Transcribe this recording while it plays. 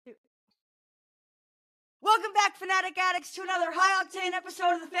Welcome back, Fanatic Addicts, to another high-octane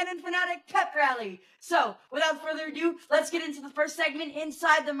episode of the Fan and Fanatic PepRally. So, without further ado, let's get into the first segment,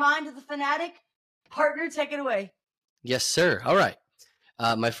 Inside the Mind of the Fanatic. Partner, take it away. Yes, sir. All right.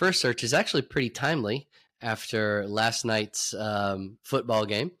 My first search is actually pretty timely after last night's football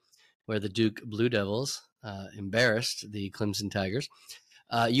game where the Duke Blue Devils embarrassed the Clemson Tigers.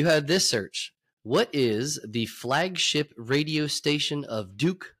 You had this search. What is the flagship radio station of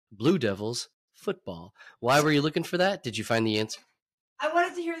Duke Blue Devils football? Why were you looking for that? Did you find the answer? I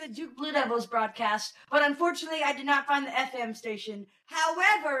wanted to hear the Duke Blue Devils broadcast, but unfortunately I did not find the FM station.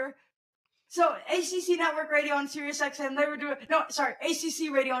 However, so ACC Network Radio on Sirius XM,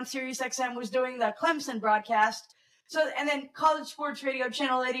 ACC Radio on Sirius XM was doing the Clemson broadcast. So, and then College Sports Radio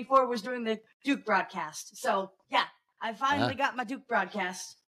Channel 84 was doing the Duke broadcast. So, yeah, I finally got my Duke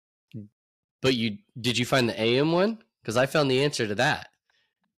broadcast. But did you find the AM one? Because I found the answer to that.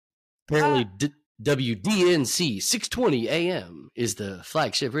 Apparently, WDNC 620 AM is the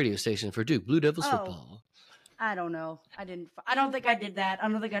flagship radio station for Duke Blue Devils football. I don't know. I don't think I did that. I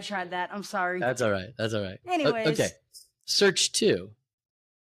don't think I tried that. I'm sorry. That's all right. Anyways. Okay. Search 2.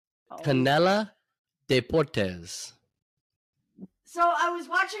 Canela Deportes. So I was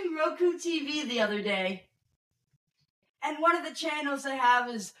watching Roku TV the other day, and one of the channels they have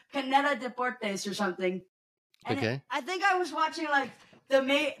is Canela Deportes or something. And okay. I think I was watching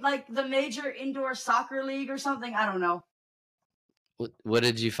the major indoor soccer league or something. I don't know. What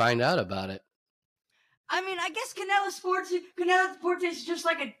did you find out about it? I mean, I guess Canela Deportes is just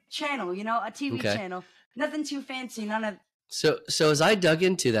like a channel, a TV channel. Nothing too fancy. None of. So as I dug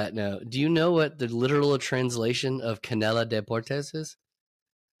into that now, do you know what the literal translation of Canela Deportes is?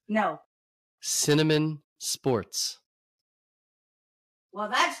 No. Cinnamon Sports. Well,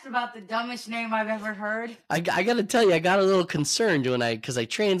 that's about the dumbest name I've ever heard. I got to tell you, I got a little concerned because I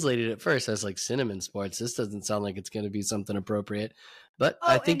translated it first. I was like, Cinnamon Sports. This doesn't sound like it's going to be something appropriate. But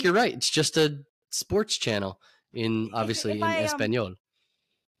I think you're right. It's just a sports channel in Espanol.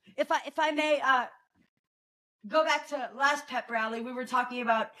 If I may go back to last PepRally, we were talking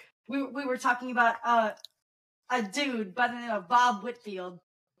about a dude by the name of Bob Whitfield,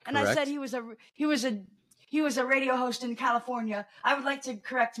 and Correct. I said he was a radio host in California. I would like to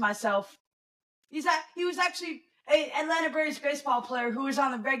correct myself. He was actually a Atlanta Braves baseball player who was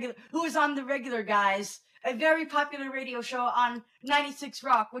on the regular guys, a very popular radio show on 96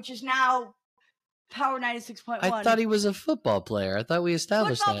 Rock, which is now Power 96.1. I thought he was a football player. I thought we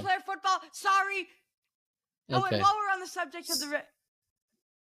established that. Football. Sorry. Okay. Oh, and while we're on the subject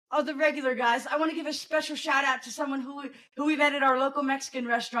of the regular guys, I want to give a special shout out to someone who we met at our local Mexican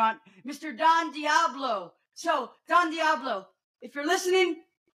restaurant, Mr. Don Diablo. So, Don Diablo, if you're listening,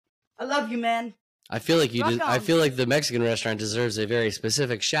 I love you, man. I feel like I feel like the Mexican restaurant deserves a very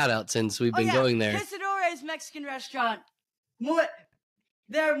specific shout out since we've been going there. Quesadores Mexican restaurant.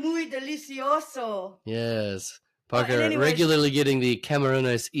 They're muy delicioso. Yes. Parker regularly getting the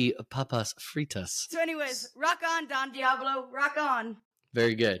camarones y papas fritas. So anyways, rock on, Don Diablo. Rock on.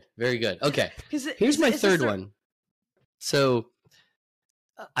 Very good. Very good. Okay. Here's my third one. So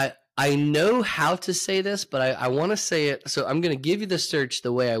I know how to say this, but I want to say it. So I'm going to give you the search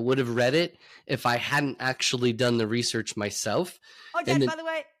the way I would have read it if I hadn't actually done the research myself. Oh, Dad, by the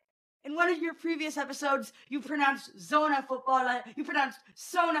way, in one of your previous episodes, you pronounced Zona football like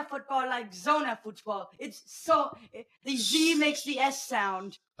Sona football. It's so the Z makes the S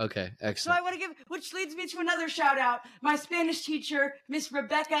sound. Okay, excellent. So I want to which leads me to another shout out. My Spanish teacher, Miss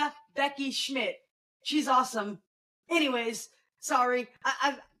Rebecca Becky Schmidt. She's awesome. Anyways, sorry.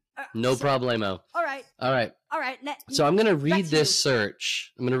 No problemo. All right. So I'm going to read this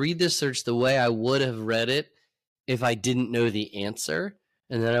search. I'm going to read this search the way I would have read it if I didn't know the answer.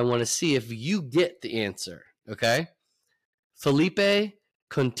 And then I want to see if you get the answer, okay? Felipe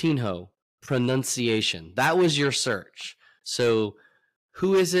Coutinho, pronunciation. That was your search. So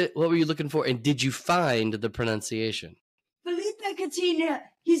who is it? What were you looking for? And did you find the pronunciation? Felipe Coutinho.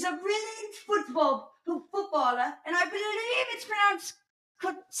 He's a brilliant footballer, and I believe it's pronounced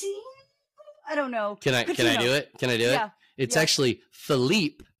Coutinho. I don't know. Can I do it? Yeah. It's actually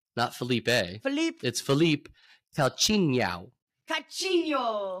Philippe, not Felipe. Philippe. It's Philippe Coutinho.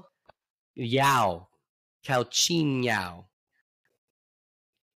 Coutinho. Coutinho.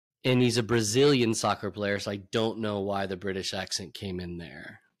 And he's a Brazilian soccer player, so I don't know why the British accent came in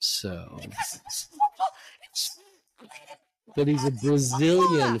there. So, but he's a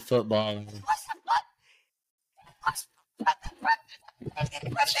Brazilian footballer.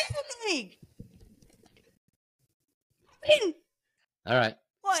 All right.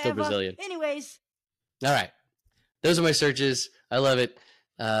 Still Brazilian. Anyways. All right. Those are my searches. I love it.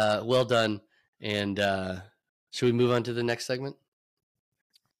 Well done. And should we move on to the next segment?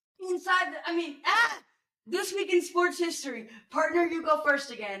 This week in sports history. Partner, you go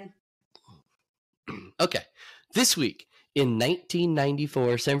first again. Okay. This week in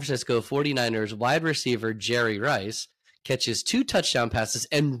 1994, San Francisco 49ers wide receiver Jerry Rice catches 2 touchdown passes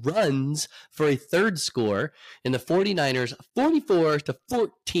and runs for a third score in the 49ers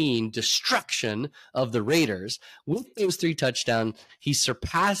 44-14 destruction of the Raiders. With those 3 touchdowns, he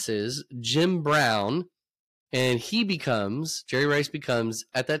surpasses Jim Brown, and Jerry Rice becomes,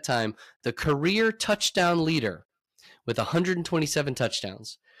 at that time, the career touchdown leader with 127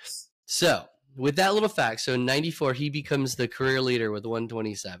 touchdowns. So, with that little fact, so in 94, he becomes the career leader with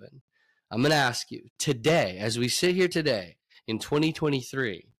 127. I'm going to ask you, today, as we sit here today in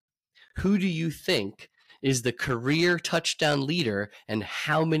 2023, who do you think is the career touchdown leader, and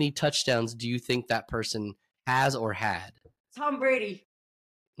how many touchdowns do you think that person has or had? Tom Brady.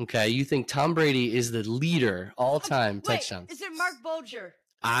 Okay, you think Tom Brady is the leader all-time touchdowns. Is it Mark Bulger?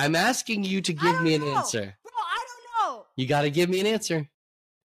 I'm asking you to give me an answer. Bro, I don't know. You got to give me an answer.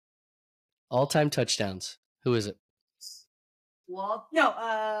 All-time touchdowns. Who is it?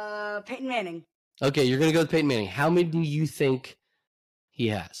 Peyton Manning. Okay, you're going to go with Peyton Manning. How many do you think he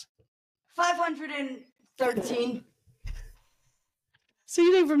has? 513. So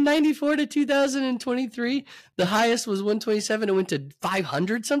you think from 94 to 2023, the highest was 127 and went to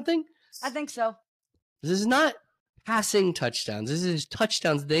 500 something? I think so. This is not passing touchdowns. This is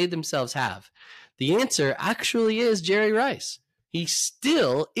touchdowns they themselves have. The answer actually is Jerry Rice. He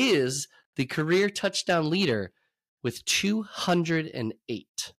still is the career touchdown leader with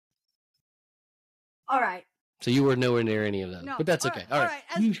 208. All right. So you were nowhere near any of them. No, but that's okay. All right.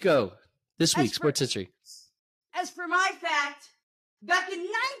 You go. This week, sports history. As for my fact, back in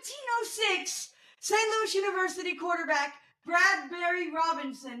 1906, St. Louis University quarterback Bradbury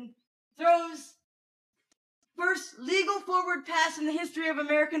Robinson throws first legal forward pass in the history of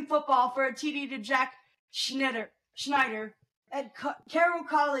American football for a TD to Jack Schneider at Carroll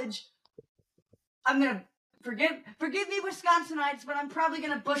College. I'm gonna forgive me, Wisconsinites, but I'm probably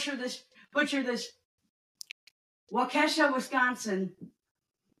gonna butcher this. Waukesha, Wisconsin.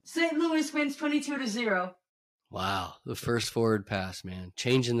 St. Louis wins 22-0. Wow, the first forward pass, man.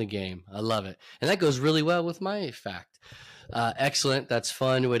 Changing the game. I love it. And that goes really well with my fact. Excellent. That's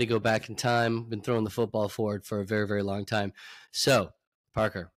fun. Way to go back in time. Been throwing the football forward for a very, very long time. So,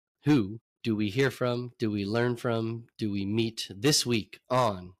 Parker, who do we hear from? Do we learn from? Do we meet this week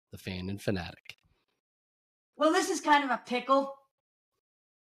on The Fan and Fanatic? Well, this is kind of a pickle.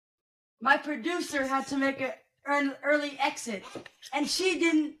 My producer had to make an early exit, and she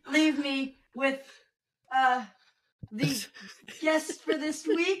didn't leave me with the guest for this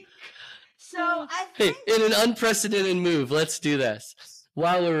week. So I think... Hey, in an unprecedented move, let's do this.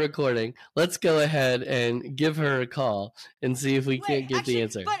 While we're recording, let's go ahead and give her a call and see if we can't get the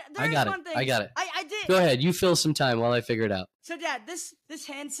answer. I got it. I I did. Go ahead. You fill some time while I figure it out. So, Dad, this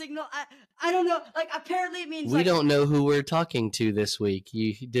hand signal, I don't know. Like, apparently it means we don't know who we're talking to this week.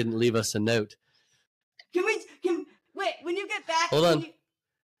 You didn't leave us a note. Wait, when you get back... Hold on. I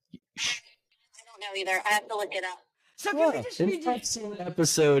don't know either. I have to look it up. So can we just read an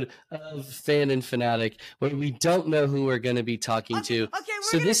episode of Fan and Fanatic where we don't know who we're going to be talking to. Okay,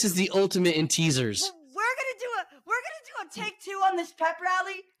 so this is the ultimate in teasers. We're gonna do a take 2 on this pep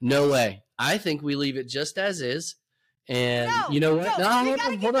rally. No way. I think we leave it just as is. And no, you know what? No,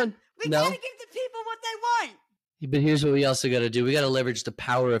 hold on. We gotta give the people what they want. But here's what we also got to do. We got to leverage the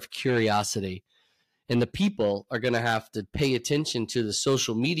power of curiosity. And the people are going to have to pay attention to the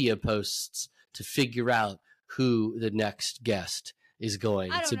social media posts to figure out who the next guest is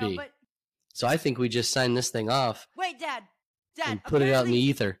going to be. But... So I think we just sign this thing off. Wait, Dad, and put it out in the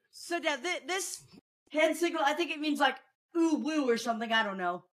ether. So, Dad, this hand signal, I think it means like ooh woo or something. I don't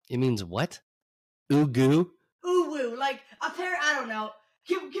know. It means what? Ooh goo? Ooh woo, like I don't know.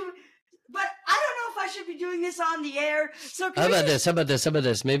 But I don't know if I should be doing this on the air. So How about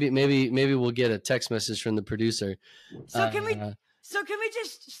this? Maybe we'll get a text message from the producer. So can we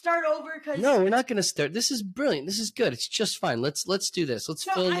just start over? No, we're not going to start. This is brilliant. This is good. It's just fine. Let's do this. Let's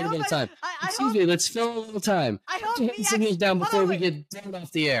fill a little bit of time. Let's fill a little time. I hope Put signals down before we get down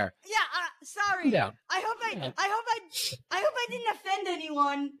off the air. Yeah, sorry. Put down. I hope I didn't offend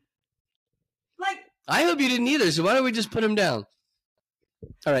anyone. Like, I hope you didn't either. So why don't we just put him down?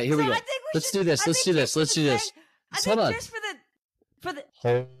 All right, here we go. Let's do this. Hold on. Just for the.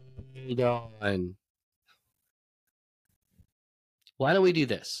 Hold on. Why don't we do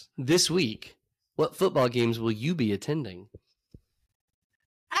this? This week, what football games will you be attending?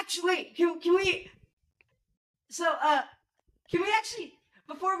 Actually, can we? So, can we actually?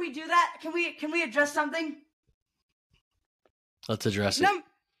 before we do that, can we address something? Let's address it.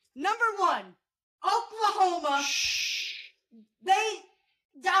 Number one, Oklahoma. Shh. They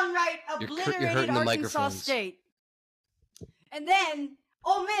downright obliterated hurting the Arkansas microphones. State. And then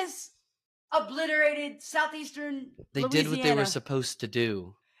Ole Miss obliterated Southeastern They Louisiana. did what they were supposed to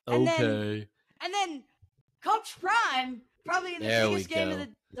do. And Okay. then Coach Prime, probably in the There biggest we game go. of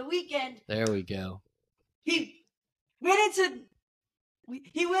the weekend, There we go. he went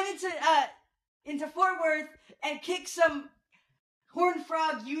into Fort Worth and kicked some Horned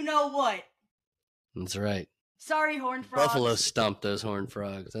Frog you know what. That's right. Sorry, Horned Frogs. Buffalo stumped those Horned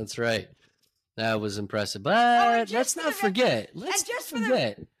Frogs. That's right. That was impressive. Oh, But and let's just for not the forget. record- Let's and not just for the-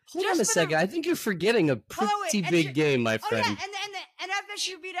 forget. Hold just on a for the- second. I think you're forgetting a pretty big game, my Oh friend. yeah, and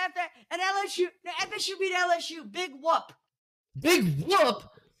FSU beat FSU beat LSU. Big whoop. Big whoop.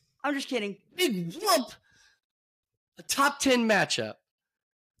 I'm just kidding. Big whoop. A top 10 matchup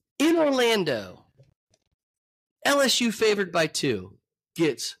in Orlando. LSU favored by 2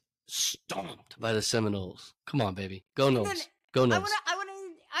 gets stomped by the Seminoles. Come on, baby. Go then Noles. Go Noles.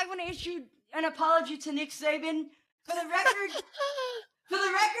 I want to issue an apology to Nick Saban for the record. For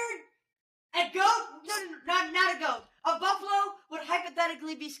the record, a goat, no, not a goat. A buffalo would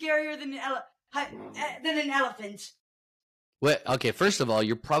hypothetically be scarier than an elephant. Wait, okay, first of all,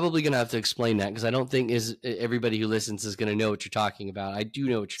 you're probably going to have to explain that because I don't think everybody who listens is going to know what you're talking about. I do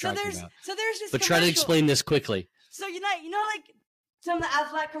know what you're talking about. So there's this But try to commercial- explain this quickly. So you know, like some of the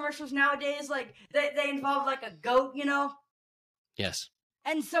Aflac commercials nowadays, like they involve like a goat, you know. Yes.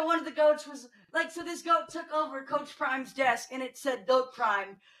 And so one of the goats was like, so this goat took over Coach Prime's desk, and it said Goat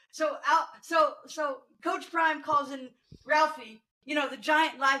Prime. So Coach Prime calls in Ralphie, you know, the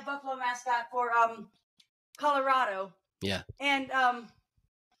giant live buffalo mascot for Colorado. Yeah. And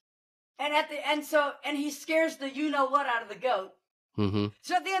he scares the you know what out of the goat. Mm-hmm.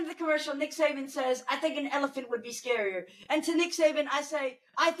 So at the end of the commercial, Nick Saban says, I think an elephant would be scarier. And to Nick Saban, I say,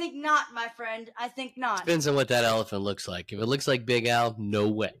 I think not, my friend. I think not. Depends on what that elephant looks like. If it looks like Big Al, no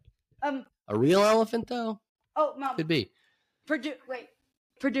way. A real elephant, though? Oh, Mom. Could be.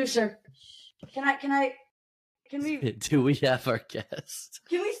 Producer. Can we Do we have our guest?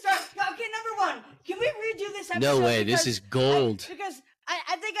 Can we start? Okay, number one. Can we redo this episode? No way. This is gold. Because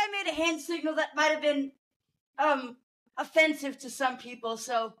I think I made a hand signal that might have been offensive to some people.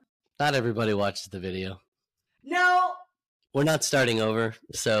 So Not everybody watches the video. no. We're not starting over,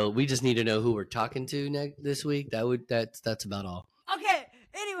 so we just need to know who we're talking to this week. That's about all. Okay.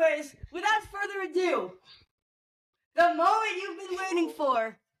 Anyways, without further ado, the moment you've been waiting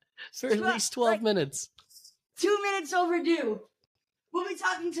for, For at least 12 minutes. 2 minutes overdue. We'll be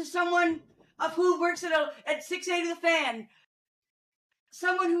talking to someone of who works at 680 The Fan.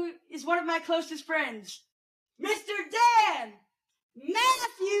 Someone who is one of my closest friends, Mr. Dan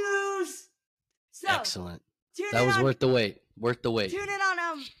Matthews. So, Excellent. tune That in was on- worth the wait. Worth the wait. Tune in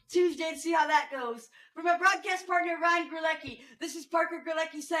on Tuesday to see how that goes. For my broadcast partner, Ryan Grelecki, this is Parker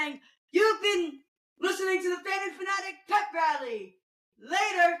Grelecki saying, you've been listening to the Fan and Fanatic Pep Rally.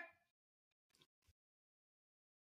 Later.